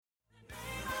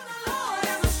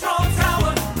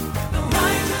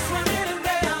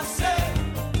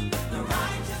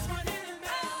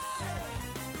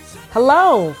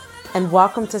Hello, and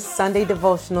welcome to Sunday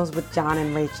Devotionals with John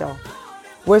and Rachel.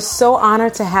 We're so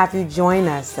honored to have you join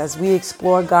us as we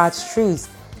explore God's truths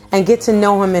and get to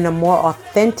know Him in a more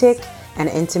authentic and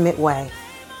intimate way.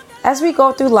 As we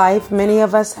go through life, many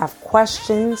of us have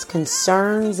questions,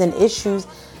 concerns, and issues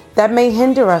that may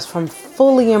hinder us from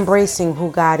fully embracing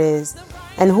who God is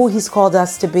and who He's called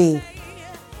us to be.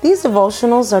 These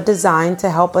devotionals are designed to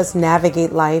help us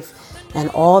navigate life and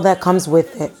all that comes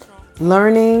with it,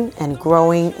 learning and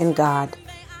growing in God.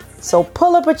 So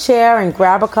pull up a chair and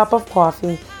grab a cup of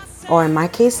coffee, or in my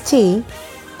case, tea,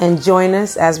 and join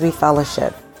us as we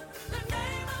fellowship.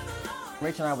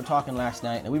 Rachel and I were talking last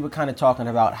night, and we were kind of talking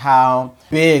about how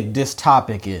big this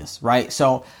topic is, right?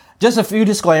 So just a few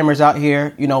disclaimers out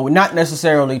here. We're not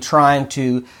necessarily trying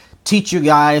to teach you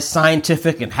guys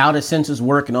scientific and how the senses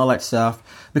work and all that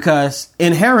stuff, because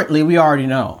inherently we already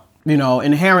know. We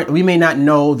may not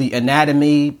know the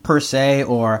anatomy per se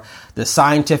or the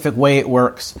scientific way it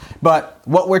works, but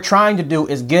what we're trying to do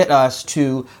is get us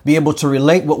to be able to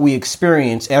relate what we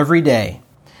experience every day,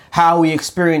 how we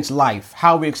experience life,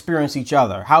 how we experience each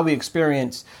other, how we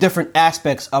experience different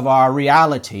aspects of our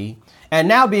reality, and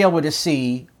now be able to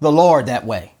see the Lord that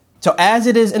way. So as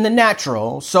it is in the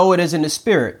natural, so it is in the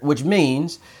spirit, which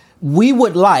means we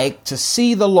would like to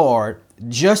see the Lord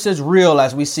just as real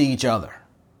as we see each other.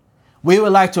 We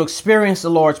would like to experience the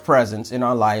Lord's presence in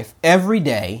our life every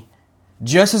day,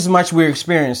 just as much we're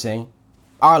experiencing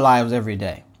our lives every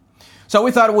day. So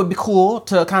we thought it would be cool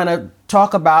to kind of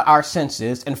talk about our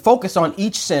senses and focus on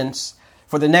each sense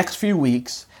for the next few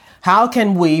weeks. How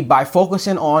can we, by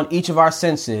focusing on each of our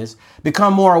senses,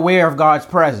 become more aware of God's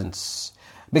presence,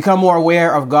 become more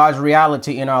aware of God's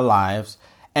reality in our lives,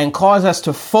 and cause us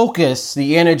to focus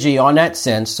the energy on that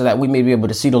sense so that we may be able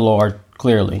to see the Lord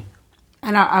clearly?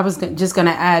 And I was just going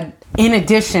to add, in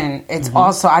addition, it's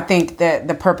also, I think that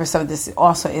the purpose of this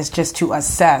also is just to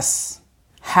assess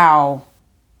how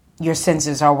your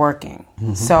senses are working.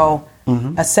 So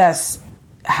assess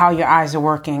how your eyes are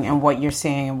working and what you're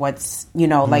seeing and what's,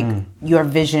 like your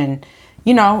vision.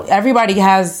 Everybody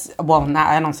has,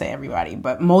 I don't say everybody,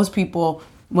 but most people,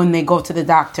 when they go to the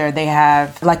doctor, they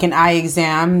have like an eye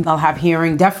exam, they'll have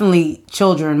hearing. Definitely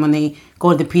children, when they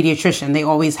go to the pediatrician, they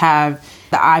always have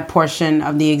the eye portion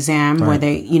of the exam where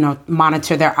they,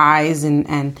 monitor their eyes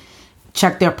and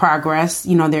check their progress,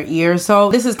 their ears.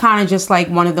 So this is kind of just like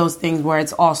one of those things where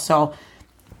it's also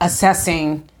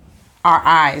assessing our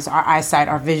eyes, our eyesight,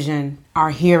 our vision, our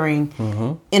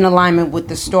hearing in alignment with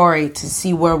the story to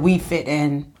see where we fit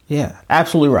in. Yeah,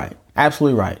 absolutely right.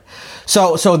 Absolutely right.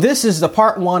 So this is the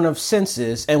part one of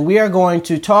senses, and we are going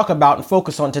to talk about and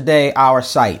focus on today our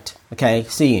sight. Okay,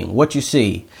 seeing, what you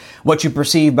see, what you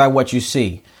perceive by what you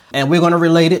see. And we're going to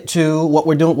relate it to what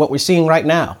we're doing, what we're seeing right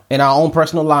now in our own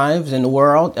personal lives, in the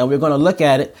world. And we're going to look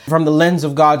at it from the lens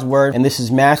of God's word. And this is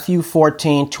Matthew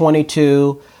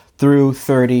 14:22 through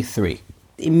 33.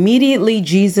 Immediately,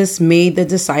 Jesus made the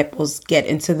disciples get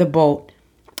into the boat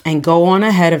and go on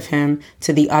ahead of him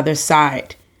to the other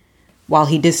side while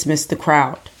he dismissed the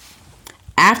crowd.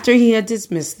 After he had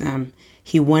dismissed them,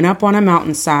 he went up on a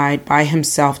mountainside by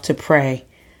himself to pray.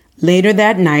 Later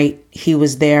that night, he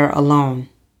was there alone.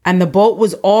 And the boat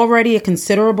was already a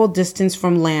considerable distance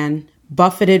from land,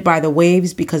 buffeted by the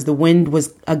waves because the wind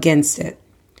was against it.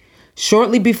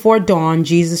 Shortly before dawn,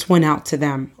 Jesus went out to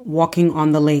them, walking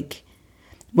on the lake.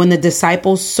 When the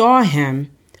disciples saw him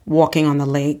walking on the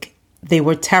lake, they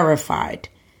were terrified.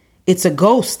 "It's a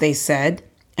ghost," they said,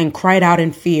 and cried out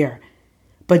in fear.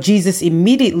 But Jesus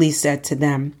immediately said to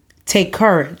them, "Take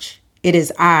courage. It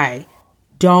is I.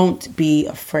 Don't be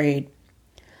afraid."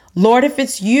 "Lord, if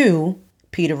it's you,"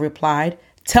 Peter replied,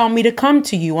 "tell me to come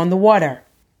to you on the water."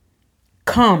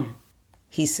 "Come,"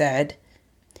 he said.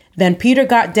 Then Peter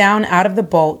got down out of the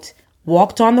boat,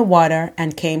 walked on the water,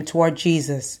 and came toward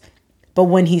Jesus. But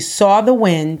when he saw the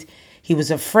wind, he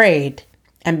was afraid,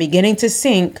 and beginning to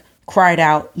sink, cried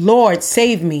out, "Lord,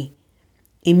 save me."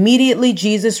 Immediately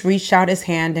Jesus reached out his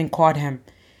hand and caught him.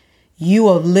 "You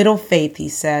of little faith," he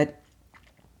said,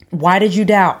 "why did you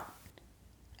doubt?"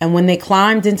 And when they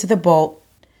climbed into the boat,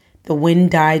 the wind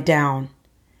died down.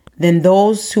 Then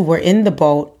those who were in the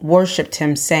boat worshipped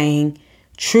him, saying,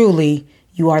 "Truly,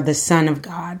 you are the Son of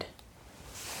God."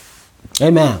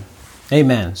 Amen.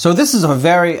 Amen. So this is a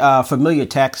very familiar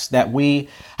text that we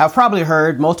have probably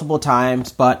heard multiple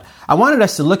times, but I wanted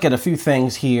us to look at a few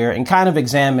things here and kind of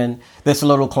examine this a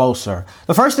little closer.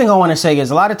 The first thing I want to say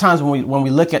is a lot of times when we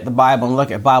look at the Bible and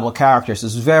look at Bible characters,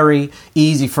 it's very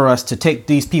easy for us to take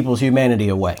these people's humanity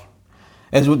away.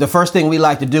 As the first thing we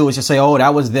like to do is just say, oh,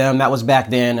 that was them, that was back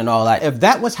then and all that. If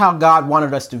that was how God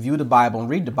wanted us to view the Bible and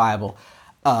read the Bible,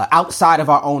 outside of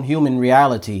our own human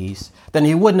realities, then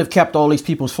he wouldn't have kept all these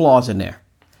people's flaws in there.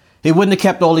 He wouldn't have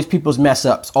kept all these people's mess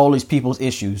ups, all these people's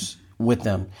issues with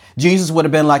them. Jesus would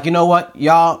have been like, you know what,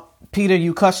 y'all, Peter,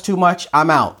 you cuss too much. I'm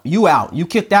out. You out. You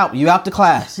kicked out. You out the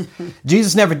class.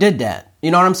 Jesus never did that.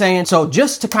 You know what I'm saying? So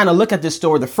just to kind of look at this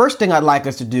story, the first thing I'd like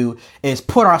us to do is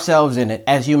put ourselves in it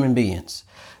as human beings.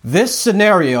 This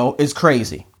scenario is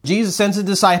crazy. Jesus sends his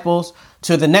disciples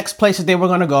to the next place that they were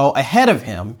going to go ahead of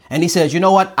him. And he says, you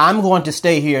know what? I'm going to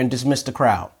stay here and dismiss the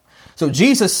crowd. So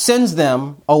Jesus sends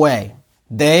them away.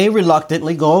 They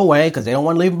reluctantly go away because they don't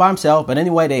want to leave him by himself. But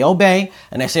anyway, they obey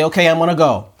and they say, okay, I'm going to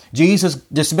go. Jesus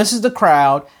dismisses the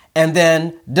crowd and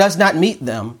then does not meet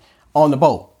them on the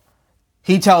boat.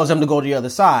 He tells them to go to the other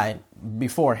side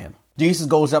before him. Jesus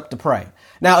goes up to pray.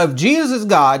 Now, if Jesus is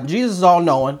God, Jesus is all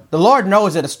knowing, the Lord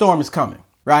knows that a storm is coming,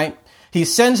 right? He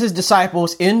sends his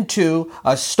disciples into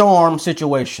a storm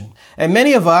situation. And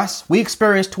many of us, we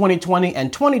experienced 2020,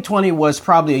 and 2020 was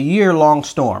probably a year-long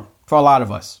storm for a lot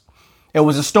of us. It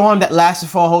was a storm that lasted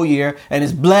for a whole year and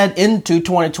has bled into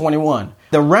 2021.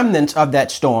 The remnants of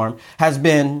that storm has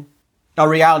been a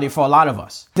reality for a lot of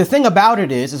us. The thing about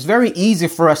it is, it's very easy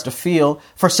for us to feel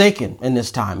forsaken in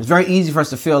this time. It's very easy for us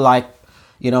to feel like,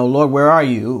 you know, Lord, where are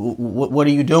you? What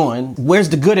are you doing? Where's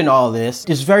the good in all this?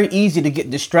 It's very easy to get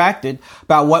distracted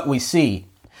by what we see.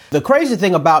 The crazy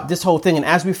thing about this whole thing, and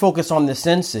as we focus on the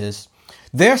senses,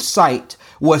 their sight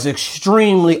was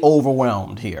extremely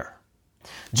overwhelmed here.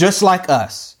 Just like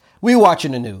us, we're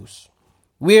watching the news.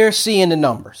 We're seeing the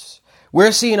numbers.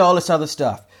 We're seeing all this other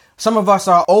stuff. Some of us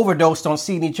are overdosed on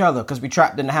seeing each other because we're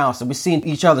trapped in the house and we're seeing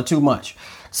each other too much.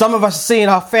 Some of us are seeing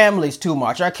our families too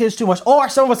much, our kids too much, or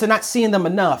some of us are not seeing them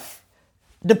enough,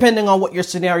 depending on what your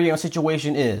scenario and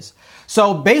situation is.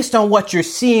 So based on what you're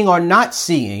seeing or not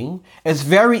seeing, it's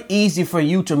very easy for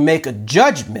you to make a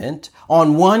judgment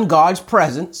on, one, God's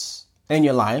presence in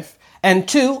your life, and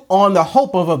two, on the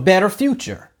hope of a better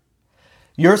future.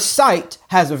 Your sight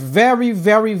has a very,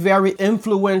 very, very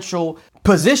influential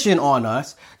position on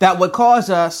us that would cause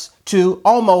us to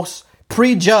almost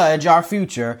prejudge our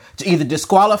future, to either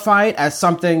disqualify it as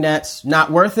something that's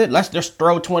not worth it. Let's just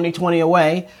throw 2020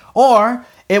 away. Or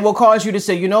it will cause you to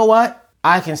say, you know what?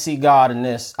 I can see God in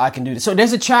this. I can do this. So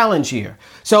there's a challenge here.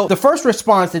 So the first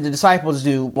response that the disciples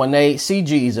do when they see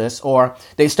Jesus or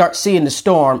they start seeing the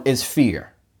storm is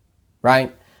fear,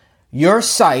 right? Your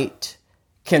sight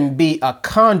can be a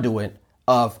conduit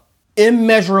of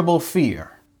immeasurable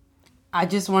fear. I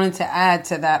just wanted to add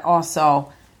to that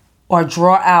also, or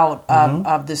draw out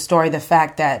of the story, the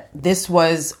fact that this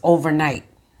was overnight.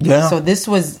 Yeah. So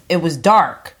it was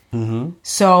dark.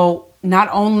 So not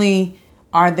only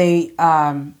are they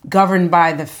governed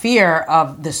by the fear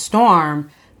of the storm,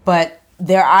 but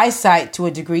their eyesight to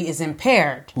a degree is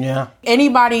impaired. Yeah.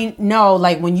 Anybody know,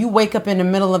 like when you wake up in the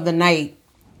middle of the night,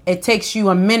 it takes you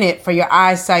a minute for your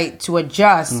eyesight to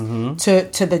adjust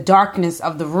to the darkness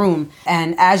of the room.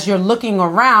 And as you're looking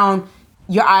around,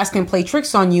 your eyes can play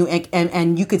tricks on you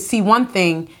and you could see one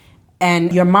thing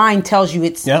and your mind tells you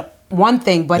it's one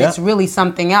thing, but it's really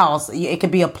something else. It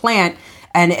could be a plant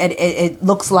and it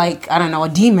looks like, I don't know, a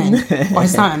demon or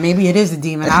something. Maybe it is a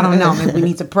demon. I don't know. Maybe we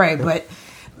need to pray. But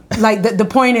like the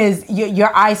point is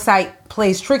your eyesight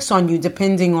plays tricks on you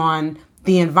depending on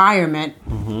the environment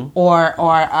or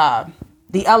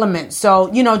the element.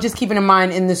 So, you know, just keeping in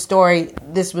mind in this story,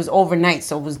 this was overnight.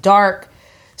 So it was dark.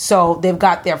 So they've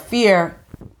got their fear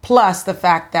plus the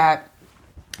fact that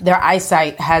their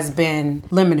eyesight has been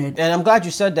limited. And I'm glad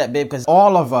you said that, babe, because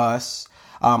all of us,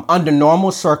 under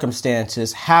normal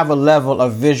circumstances, have a level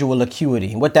of visual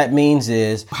acuity. What that means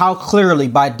is how clearly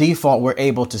by default we're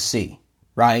able to see.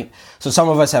 Right. So some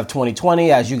of us have 20/20,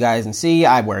 as you guys can see.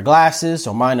 I wear glasses,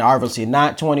 so mine are obviously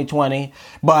not 20/20.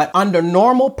 But under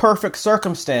normal, perfect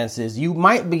circumstances, you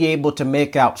might be able to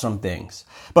make out some things.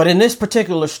 But in this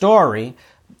particular story,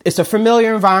 it's a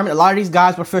familiar environment. A lot of these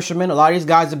guys were fishermen. A lot of these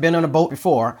guys have been on a boat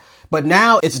before. But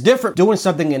now it's different doing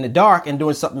something in the dark and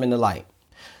doing something in the light.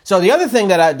 So the other thing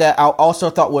that I also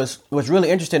thought was really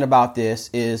interesting about this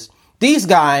is these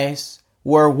guys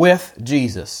were with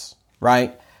Jesus,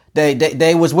 right?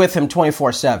 They was with him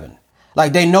 24/7.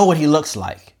 Like they know what he looks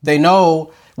like. They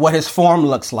know what his form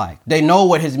looks like. They know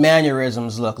what his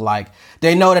mannerisms look like.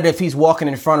 They know that if he's walking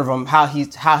in front of them, how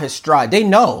his stride. They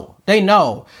know.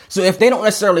 So if they don't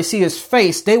necessarily see his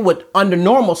face, they would, under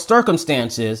normal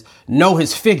circumstances, know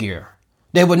his figure.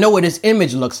 They would know what his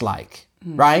image looks like,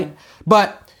 right?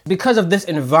 But because of this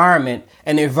environment,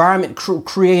 and the environment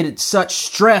created such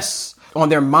stress on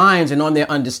their minds and on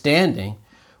their understanding,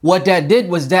 what that did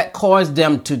was that caused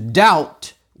them to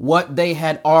doubt what they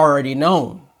had already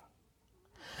known.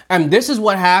 And this is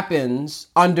what happens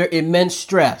under immense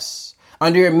stress.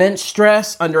 Under immense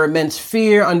stress, under immense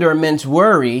fear, under immense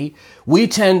worry, we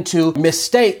tend to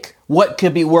mistake what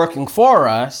could be working for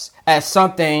us as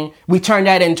something, we turn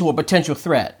that into a potential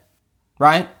threat,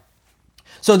 right?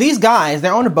 So these guys,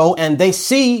 they're on a boat and they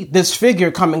see this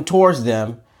figure coming towards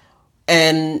them,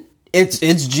 and it's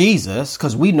Jesus,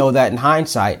 because we know that in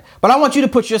hindsight. But I want you to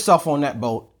put yourself on that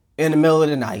boat in the middle of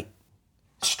the night,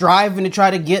 striving to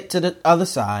try to get to the other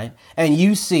side, and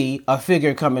you see a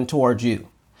figure coming towards you.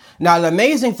 Now, the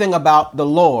amazing thing about the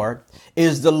Lord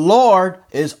is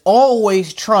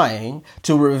always trying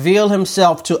to reveal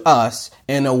himself to us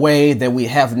in a way that we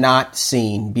have not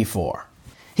seen before.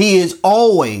 He is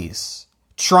always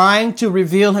trying to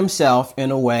reveal himself in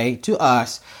a way to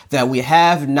us that we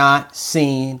have not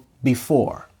seen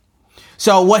before.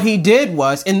 So what he did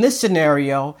was, in this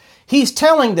scenario, he's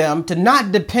telling them to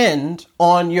not depend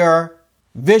on your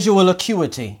visual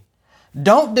acuity.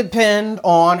 Don't depend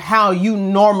on how you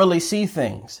normally see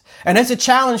things. And it's a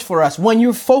challenge for us when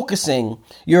you're focusing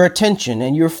your attention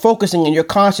and you're focusing and you're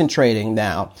concentrating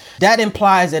now. That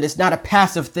implies that it's not a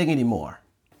passive thing anymore.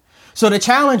 So the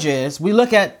challenge is, we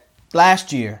look at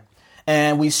last year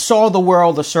and we saw the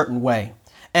world a certain way.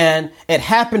 And it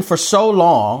happened for so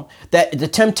long that the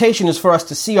temptation is for us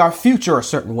to see our future a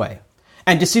certain way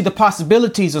and to see the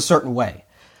possibilities a certain way.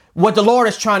 What the Lord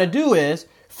is trying to do is,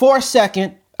 for a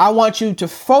second, I want you to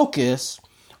focus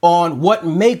on what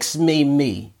makes me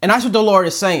me. And that's what the Lord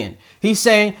is saying. He's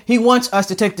saying he wants us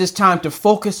to take this time to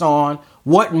focus on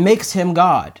what makes him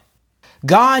God.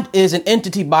 God is an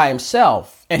entity by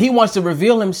himself, and he wants to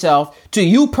reveal himself to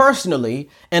you personally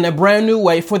in a brand new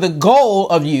way for the goal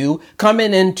of you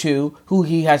coming into who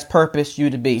he has purposed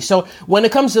you to be. So when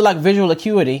it comes to like visual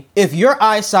acuity, if your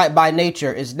eyesight by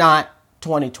nature is not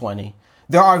 20/20,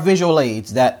 there are visual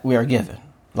aids that we are given.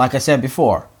 Like I said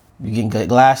before, you can get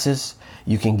glasses,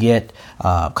 you can get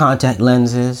contact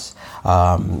lenses,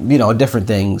 different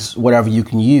things, whatever you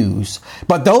can use.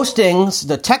 But those things,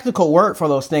 the technical word for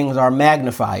those things are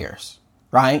magnifiers,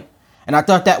 right? And I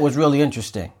thought that was really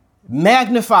interesting.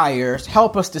 Magnifiers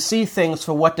help us to see things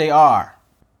for what they are.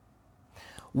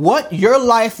 What your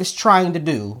life is trying to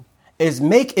do is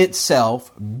make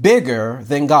itself bigger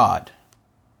than God.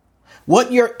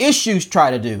 What your issues try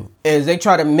to do is they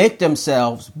try to make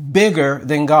themselves bigger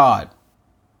than God.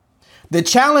 The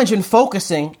challenge in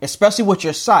focusing, especially with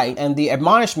your sight, and the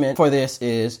admonishment for this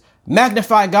is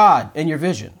magnify God in your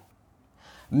vision.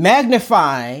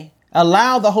 Magnify,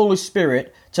 allow the Holy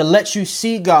Spirit to let you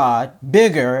see God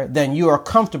bigger than you are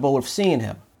comfortable with seeing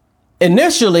him.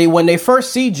 Initially, when they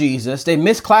first see Jesus, they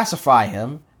misclassify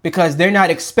him because they're not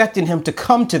expecting him to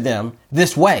come to them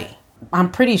this way.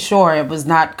 I'm pretty sure it was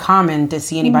not common to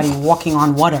see anybody walking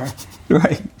on water.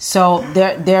 Right. So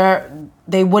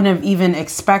they wouldn't have even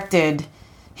expected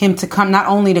him to come, not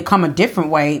only to come a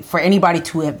different way, for anybody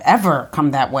to have ever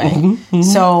come that way.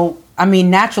 So, I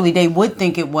mean, naturally, they would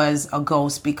think it was a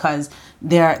ghost because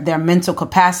their mental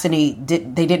capacity,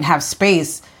 they didn't have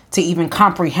space to even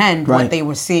comprehend what they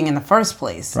were seeing in the first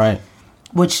place. Right.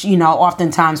 Which,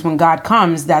 oftentimes when God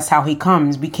comes, that's how he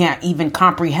comes. We can't even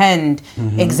comprehend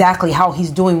exactly how he's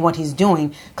doing what he's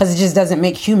doing because it just doesn't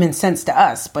make human sense to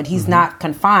us. But he's not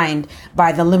confined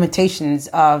by the limitations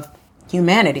of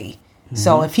humanity.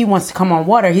 So if he wants to come on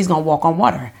water, he's going to walk on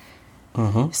water.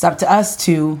 It's up to us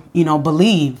to,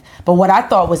 believe. But what I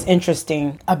thought was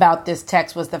interesting about this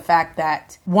text was the fact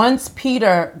that once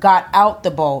Peter got out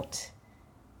the boat,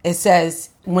 it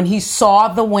says when he saw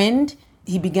the wind,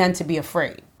 he began to be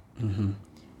afraid.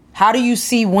 How do you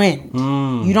see wind?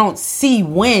 You don't see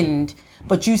wind,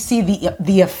 but you see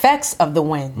the effects of the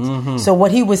wind. So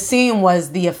what he was seeing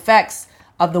was the effects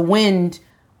of the wind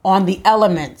on the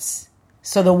elements.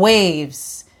 So the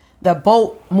waves, the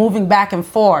boat moving back and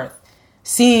forth,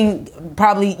 seeing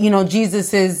probably,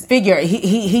 Jesus's figure.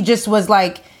 He just was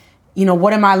like,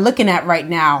 what am I looking at right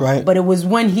now? Right. But it was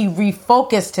when he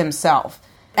refocused himself.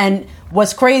 And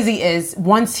what's crazy is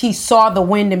once he saw the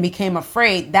wind and became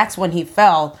afraid, that's when he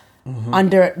fell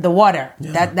under the water.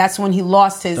 That's when he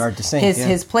lost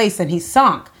his place and he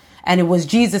sunk. And it was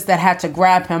Jesus that had to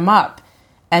grab him up.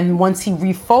 And once he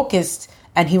refocused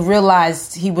and he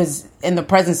realized he was in the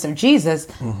presence of Jesus,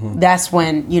 that's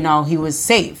when, he was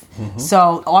safe.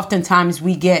 So oftentimes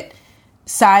we get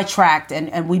sidetracked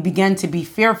and we begin to be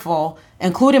fearful,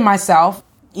 including myself.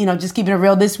 Just keeping it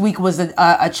real, this week was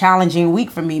a challenging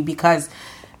week for me because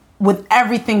with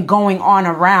everything going on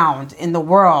around in the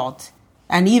world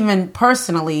and even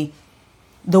personally,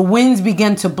 the winds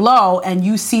begin to blow and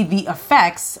you see the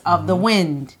effects of the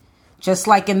wind. Just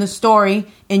like in the story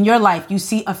in your life, you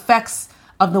see effects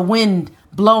of the wind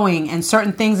blowing and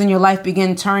certain things in your life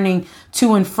begin turning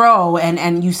to and fro,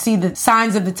 and you see the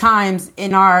signs of the times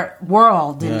in our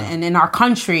world and in our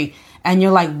country, and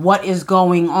you're like, what is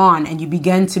going on? And you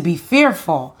begin to be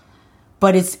fearful.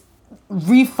 But it's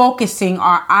refocusing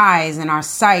our eyes and our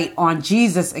sight on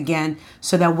Jesus again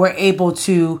so that we're able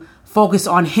to focus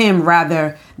on him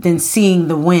rather than seeing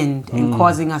the wind and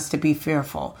causing us to be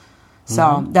fearful.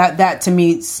 So that to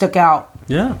me stuck out.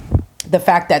 Yeah. The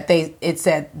fact that it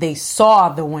said they saw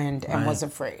the wind and was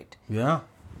afraid. Yeah.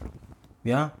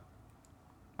 Yeah.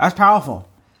 That's powerful.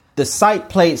 The sight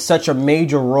played such a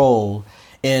major role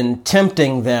in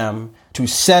tempting them to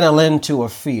settle into a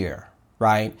fear,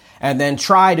 right? And then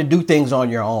try to do things on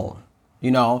your own.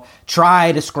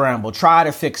 Try to scramble, try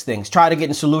to fix things, try to get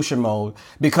in solution mode,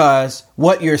 because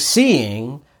what you're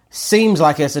seeing seems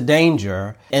like it's a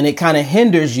danger, and it kind of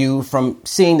hinders you from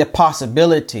seeing the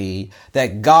possibility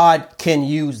that God can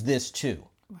use this too.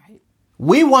 Right.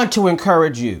 We want to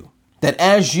encourage you that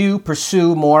as you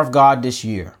pursue more of God this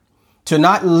year, to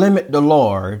not limit the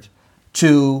Lord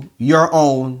to your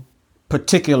own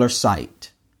particular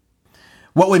sight.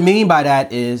 What we mean by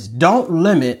that is, don't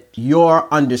limit your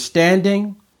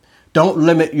understanding. Don't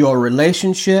limit your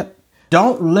relationship.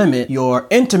 Don't limit your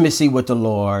intimacy with the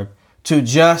Lord to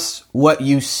just what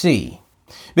you see.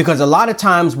 Because a lot of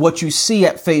times what you see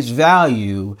at face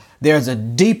value, there's a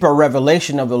deeper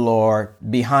revelation of the Lord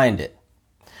behind it.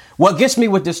 What gets me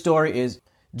with this story is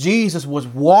Jesus was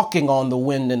walking on the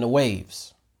wind and the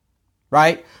waves,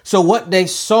 right? So what they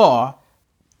saw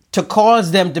to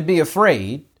cause them to be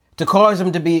afraid, to cause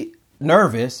them to be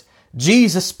nervous,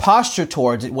 Jesus' posture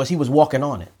towards it was he was walking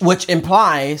on it, which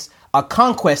implies a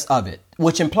conquest of it,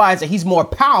 which implies that he's more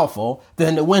powerful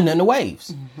than the wind and the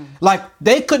waves. Mm-hmm. Like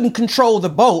they couldn't control the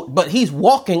boat, but he's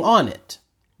walking on it,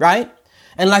 right?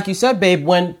 And like you said, babe,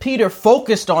 when Peter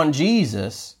focused on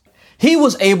Jesus, he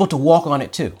was able to walk on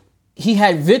it too. He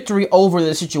had victory over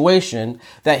the situation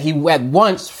that he at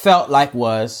once felt like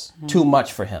was too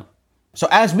much for him. So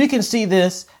as we can see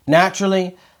this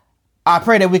naturally, I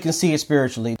pray that we can see it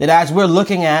spiritually, that as we're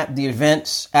looking at the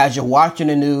events, as you're watching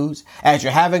the news, as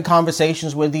you're having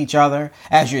conversations with each other,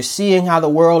 as you're seeing how the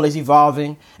world is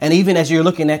evolving, and even as you're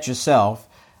looking at yourself,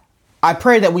 I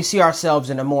pray that we see ourselves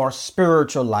in a more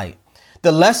spiritual light.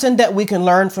 The lesson that we can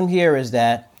learn from here is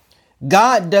that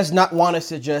God does not want us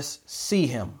to just see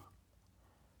him.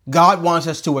 God wants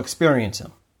us to experience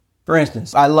him. For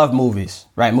instance, I love movies,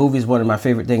 right? Movies, one of my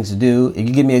favorite things to do. If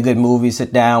you give me a good movie,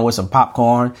 sit down with some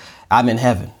popcorn, I'm in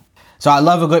heaven. So I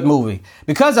love a good movie.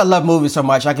 Because I love movies so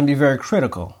much, I can be very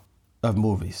critical of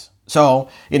movies. So,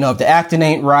 if the acting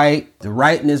ain't right, the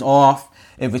writing is off,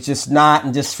 if it's just not,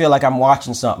 and just feel like I'm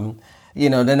watching something,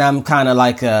 then I'm kind of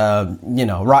like,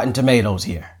 Rotten Tomatoes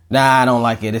here. Nah, I don't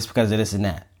like it. It's because of this and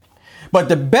that. But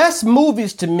the best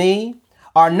movies to me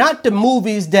are not the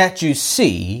movies that you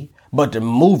see, but the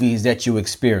movies that you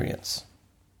experience.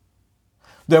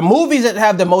 The movies that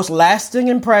have the most lasting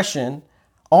impression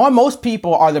on most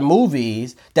people are the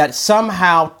movies that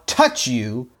somehow touch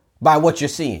you by what you're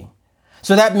seeing.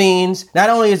 So that means not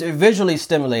only is it visually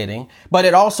stimulating, but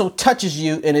it also touches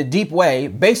you in a deep way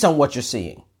based on what you're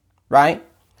seeing, right?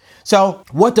 So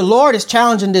what the Lord is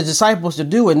challenging the disciples to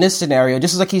do in this scenario,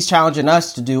 just like he's challenging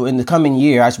us to do in the coming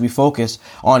year as we focus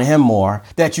on him more,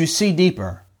 that you see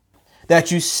deeper,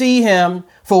 that you see him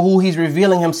for who he's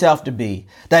revealing himself to be,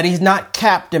 that he's not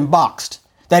capped and boxed,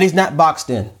 that he's not boxed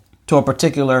in to a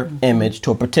particular image,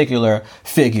 to a particular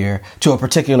figure, to a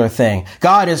particular thing.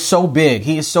 God is so big.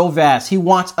 He is so vast. He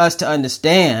wants us to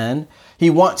understand. He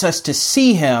wants us to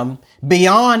see him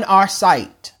beyond our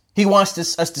sight. He wants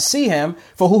us to see him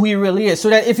for who he really is, so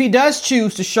that if he does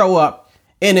choose to show up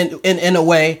in a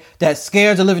way that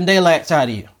scares the living daylights out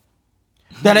of you,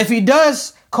 that if he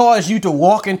does cause you to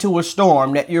walk into a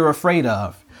storm that you're afraid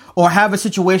of, or have a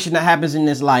situation that happens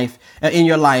in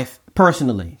your life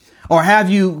personally, or have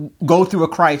you go through a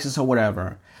crisis or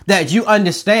whatever, that you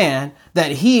understand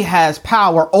that he has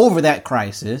power over that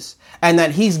crisis and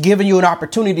that he's given you an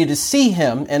opportunity to see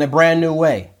him in a brand new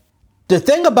way. The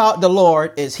thing about the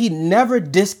Lord is he never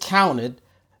discounted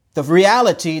the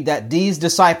reality that these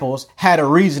disciples had a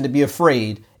reason to be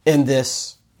afraid in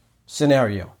this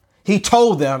scenario. He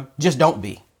told them, just don't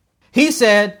be. He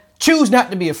said, choose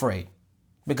not to be afraid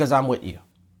because I'm with you.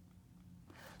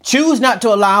 Choose not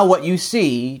to allow what you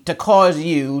see to cause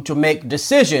you to make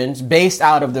decisions based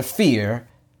out of the fear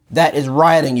that is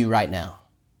rioting you right now.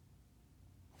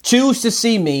 Choose to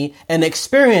see me and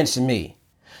experience me.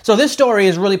 So this story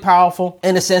is really powerful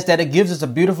in the sense that it gives us a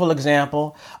beautiful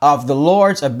example of the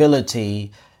Lord's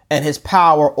ability and his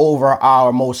power over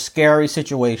our most scary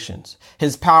situations,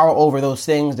 his power over those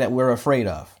things that we're afraid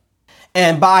of.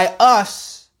 And by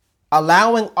us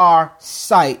allowing our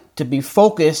sight to be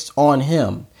focused on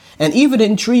him and even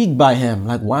intrigued by him,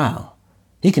 like, wow,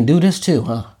 he can do this too,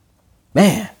 huh?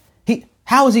 Man,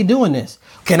 how is he doing this?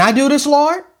 Can I do this,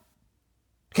 Lord?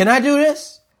 Can I do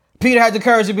this? Peter had the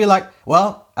courage to be like,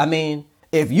 well, I mean,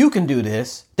 if you can do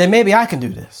this, then maybe I can do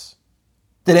this.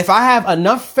 That if I have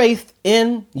enough faith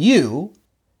in you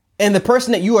and the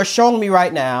person that you are showing me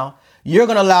right now, you're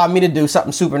going to allow me to do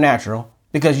something supernatural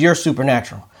because you're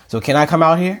supernatural. So can I come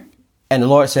out here? And the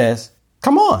Lord says,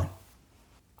 come on.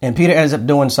 And Peter ends up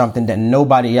doing something that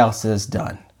nobody else has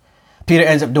done. Peter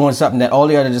ends up doing something that all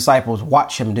the other disciples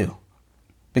watch him do.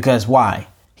 Because why?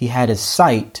 He had his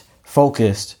sight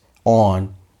focused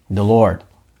on the Lord.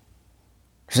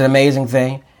 It's an amazing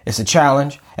thing. It's a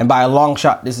challenge. And by a long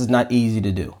shot, this is not easy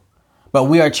to do. But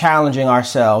we are challenging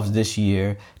ourselves this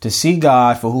year to see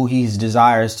God for who he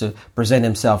desires to present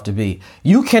himself to be.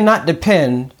 You cannot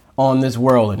depend on this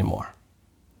world anymore.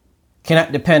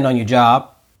 Cannot depend on your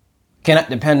job. Cannot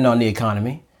depend on the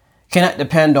economy. Cannot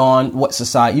depend on what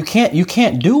society. You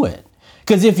can't do it.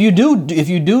 Because if you do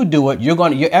it,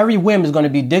 your every whim is going to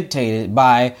be dictated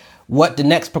by what the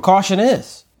next precaution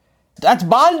is. That's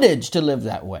bondage to live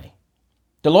that way.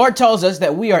 The Lord tells us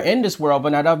that we are in this world,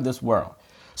 but not of this world.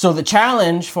 So the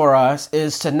challenge for us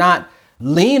is to not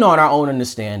lean on our own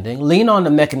understanding, lean on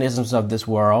the mechanisms of this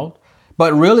world,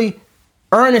 but really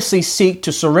earnestly seek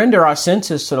to surrender our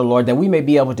senses to the Lord that we may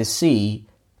be able to see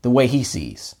the way he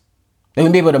sees, that we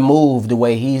may be able to move the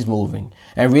way he's moving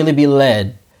and really be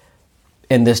led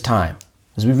in this time,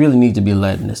 because we really need to be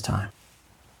led in this time.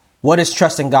 What does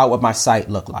trusting God with my sight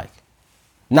look like?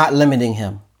 Not limiting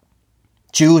him,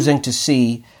 choosing to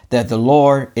see that the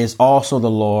Lord is also the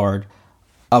Lord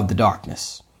of the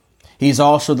darkness. He's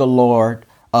also the Lord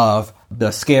of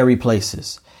the scary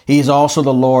places. He's also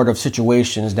the Lord of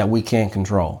situations that we can't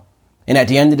control. And at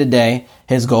the end of the day,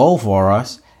 his goal for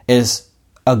us is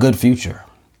a good future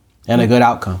and a good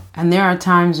outcome. And there are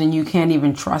times when you can't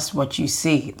even trust what you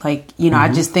see. Like,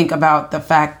 I just think about the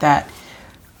fact that,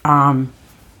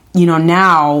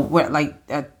 now we're like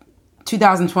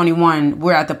 2021,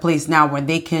 we're at the place now where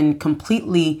they can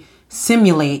completely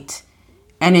simulate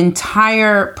an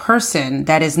entire person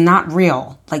that is not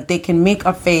real. Like they can make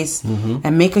a face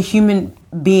and make a human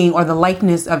being or the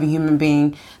likeness of a human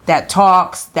being that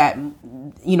talks, that,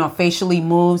 facially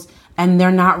moves, and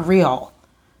they're not real.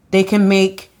 They can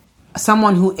make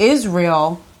someone who is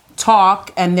real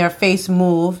talk and their face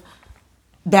move.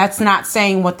 That's not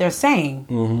saying what they're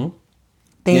saying.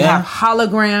 They have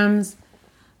holograms.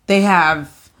 They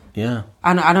have,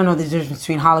 I don't know the difference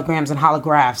between holograms and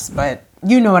holographs, but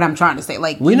you know what I'm trying to say.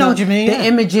 Like, we know what you mean. The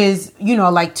images,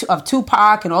 like of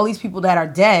Tupac and all these people that are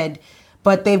dead,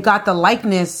 but they've got the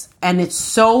likeness and it's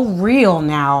so real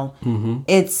now.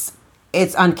 It's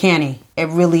uncanny. It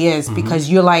really is, because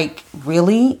you're like,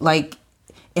 really? Like,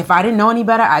 if I didn't know any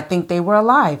better, I think they were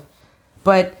alive.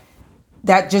 But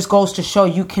that just goes to show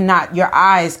your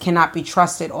eyes cannot be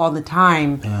trusted all the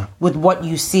time with what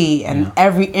you see. And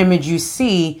every image you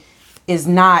see is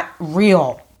not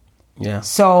real. Yeah.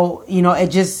 So, it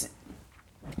just,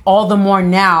 all the more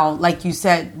now, like you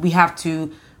said, we have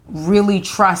to really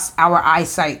trust our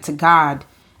eyesight to God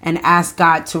and ask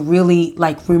God to really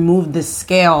remove the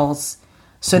scales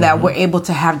so that we're able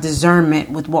to have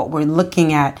discernment with what we're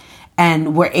looking at,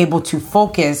 and we're able to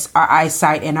focus our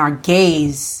eyesight and our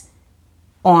gaze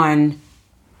on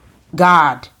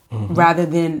God rather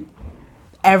than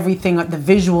everything, the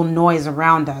visual noise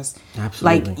around us.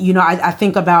 Absolutely. I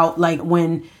think about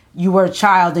when you were a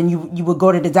child and you would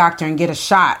go to the doctor and get a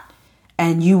shot,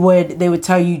 and they would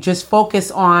tell you just focus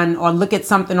on or look at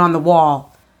something on the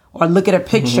wall or look at a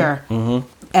picture,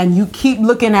 and you keep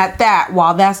looking at that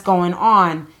while that's going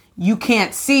on. You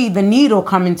can't see the needle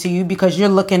coming to you because you're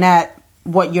looking at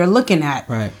what you're looking at.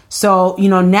 Right. So,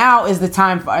 now is the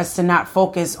time for us to not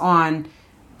focus on,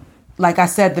 like I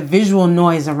said, the visual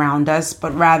noise around us,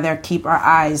 but rather keep our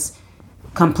eyes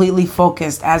completely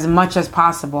focused as much as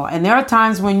possible. And there are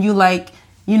times when you may,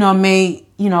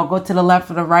 go to the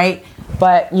left or the right,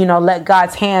 but, let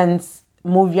God's hands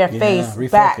move your face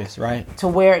back to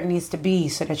where it needs to be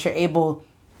so that you're able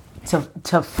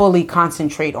to fully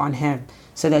concentrate on him,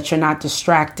 so that you're not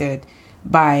distracted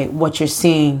by what you're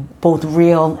seeing, both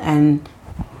real and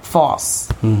false.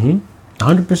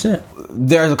 100%.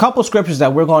 There's a couple scriptures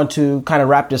that we're going to kind of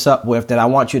wrap this up with that I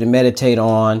want you to meditate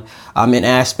on in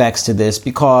aspects to this,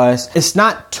 because it's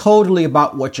not totally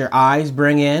about what your eyes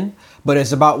bring in, but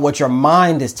it's about what your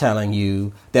mind is telling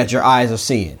you that your eyes are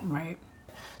seeing. Right.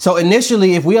 So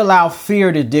initially, if we allow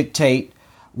fear to dictate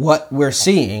what we're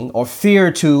seeing, or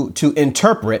fear to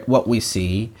interpret what we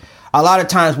see, a lot of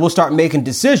times we'll start making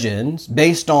decisions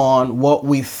based on what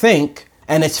we think,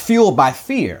 and it's fueled by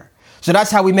fear. So that's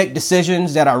how we make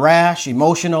decisions that are rash,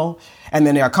 emotional, and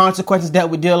then there are consequences that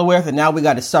we deal with, and now we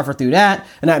got to suffer through that,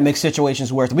 and that makes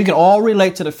situations worse. We can all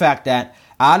relate to the fact that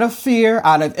out of fear,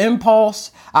 out of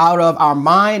impulse, out of our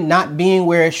mind not being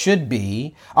where it should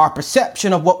be, our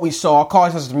perception of what we saw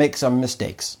causes us to make some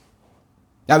mistakes.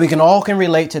 Now we can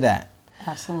relate to that.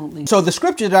 Absolutely. So the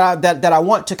scripture that I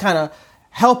want to kind of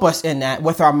help us in that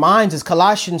with our minds is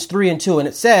Colossians 3:2. And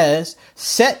it says,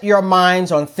 set your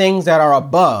minds on things that are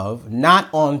above, not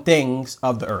on things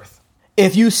of the earth.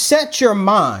 If you set your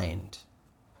mind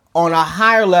on a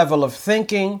higher level of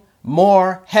thinking,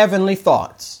 more heavenly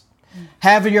thoughts,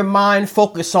 having your mind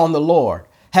focus on the Lord,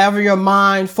 having your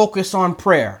mind focus on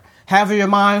prayer, having your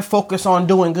mind focus on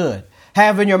doing good,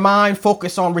 having your mind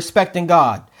focus on respecting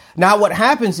God. Now what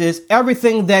happens is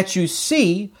everything that you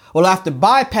see will have to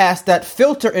bypass that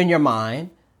filter in your mind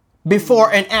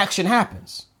before an action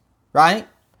happens, right?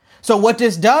 So what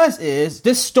this does is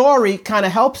this story kind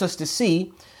of helps us to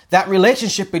see that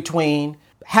relationship between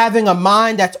having a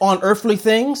mind that's on earthly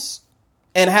things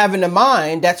and having a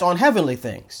mind that's on heavenly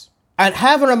things. And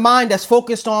having a mind that's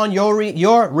focused on your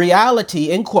reality,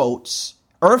 in quotes,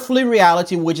 earthly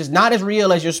reality, which is not as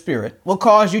real as your spirit, will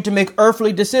cause you to make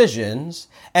earthly decisions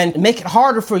and make it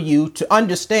harder for you to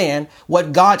understand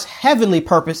what God's heavenly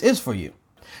purpose is for you.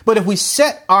 But if we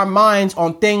set our minds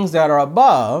on things that are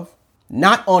above,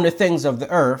 not on the things of the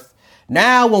earth,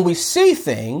 now when we see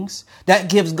things, that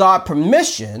gives God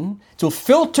permission to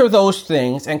filter those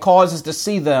things and cause us to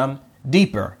see them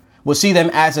deeper. We'll see them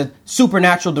as a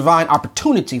supernatural divine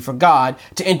opportunity for God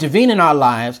to intervene in our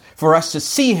lives, for us to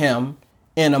see him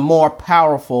in a more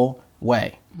powerful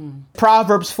way.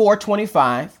 Proverbs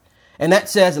 4:25, and that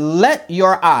says, let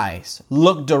your eyes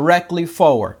look directly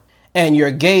forward and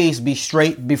your gaze be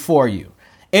straight before you.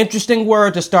 Interesting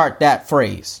word to start that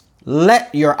phrase.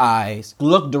 Let your eyes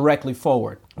look directly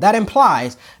forward. That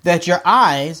implies that your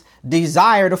eyes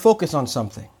desire to focus on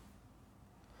something.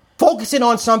 Focusing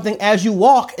on something as you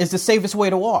walk is the safest way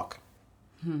to walk.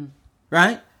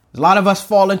 Right? A lot of us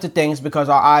fall into things because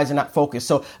our eyes are not focused.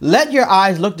 So let your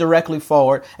eyes look directly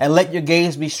forward and let your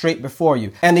gaze be straight before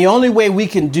you. And the only way we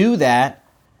can do that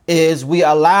is we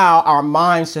allow our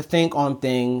minds to think on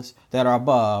things that are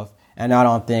above and not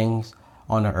on things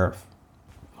on the earth.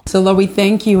 So, Lord, we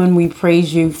thank you and we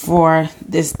praise you for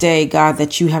this day, God,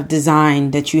 that you have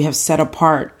designed, that you have set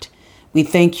apart. We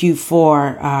thank you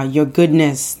for your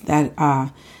goodness that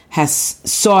has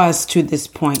saw us to this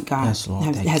point, God, yes,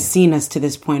 Lord, has seen us to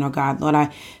this point, oh God. Lord, I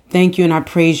thank you and I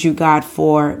praise you, God,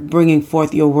 for bringing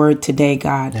forth your word today,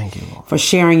 God. Thank you, Lord. For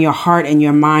sharing your heart and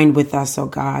your mind with us, oh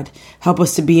God. Help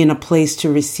us to be in a place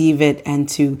to receive it and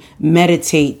to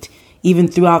meditate even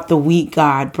throughout the week,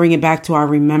 God. Bring it back to our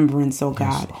remembrance, oh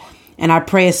God. Yes, and I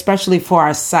pray especially for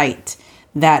our sight,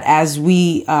 that as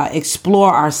we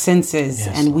explore our senses yes,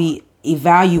 and Lord. We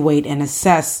evaluate and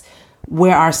assess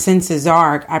where our senses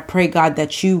are, I pray, God,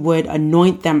 that you would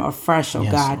anoint them afresh, oh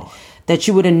yes, God, Lord. That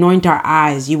you would anoint our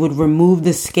eyes. You would remove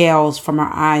the scales from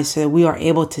our eyes so that we are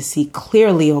able to see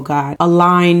clearly, oh God.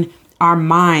 Align our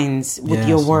minds with yes,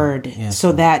 your word yes, so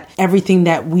Lord. That everything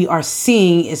that we are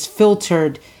seeing is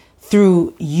filtered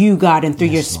through you, God, and through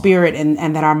yes, your spirit, and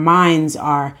that our minds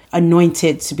are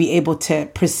anointed to be able to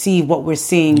perceive what we're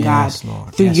seeing, yes, God,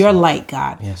 Lord. Through yes, your light,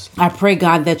 God. Yes, I pray,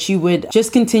 God, that you would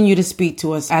just continue to speak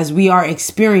to us as we are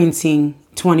experiencing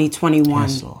 2021.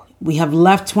 Yes, Lord. We have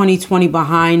left 2020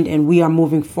 behind and we are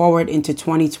moving forward into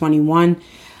 2021.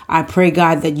 I pray,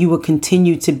 God, that you would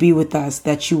continue to be with us,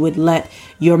 that you would let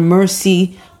your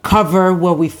mercy cover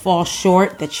where we fall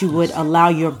short, that you would allow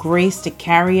your grace to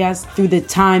carry us through the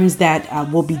times that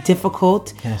will be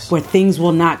difficult, yes, where things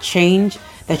will not change,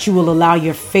 that you will allow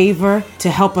your favor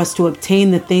to help us to obtain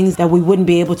the things that we wouldn't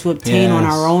be able to obtain yes, on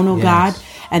our own, oh yes. God,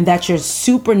 and that your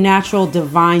supernatural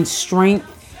divine strength,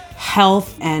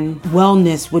 health, and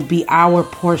wellness would be our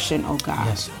portion, oh God.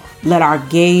 Yes, let our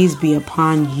gaze be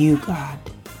upon you, God.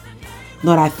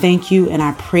 Lord, I thank you and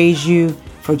I praise you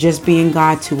for just being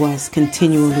God to us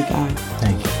continually, God.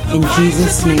 Thank you. In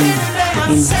Jesus' name,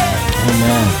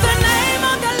 amen.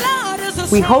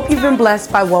 We hope you've been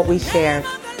blessed by what we shared.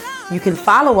 You can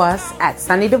follow us at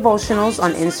Sunday Devotionals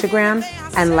on Instagram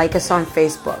and like us on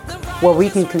Facebook, where we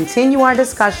can continue our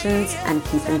discussions and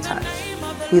keep in touch.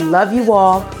 We love you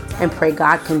all and pray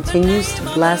God continues to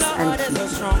bless and keep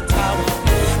you.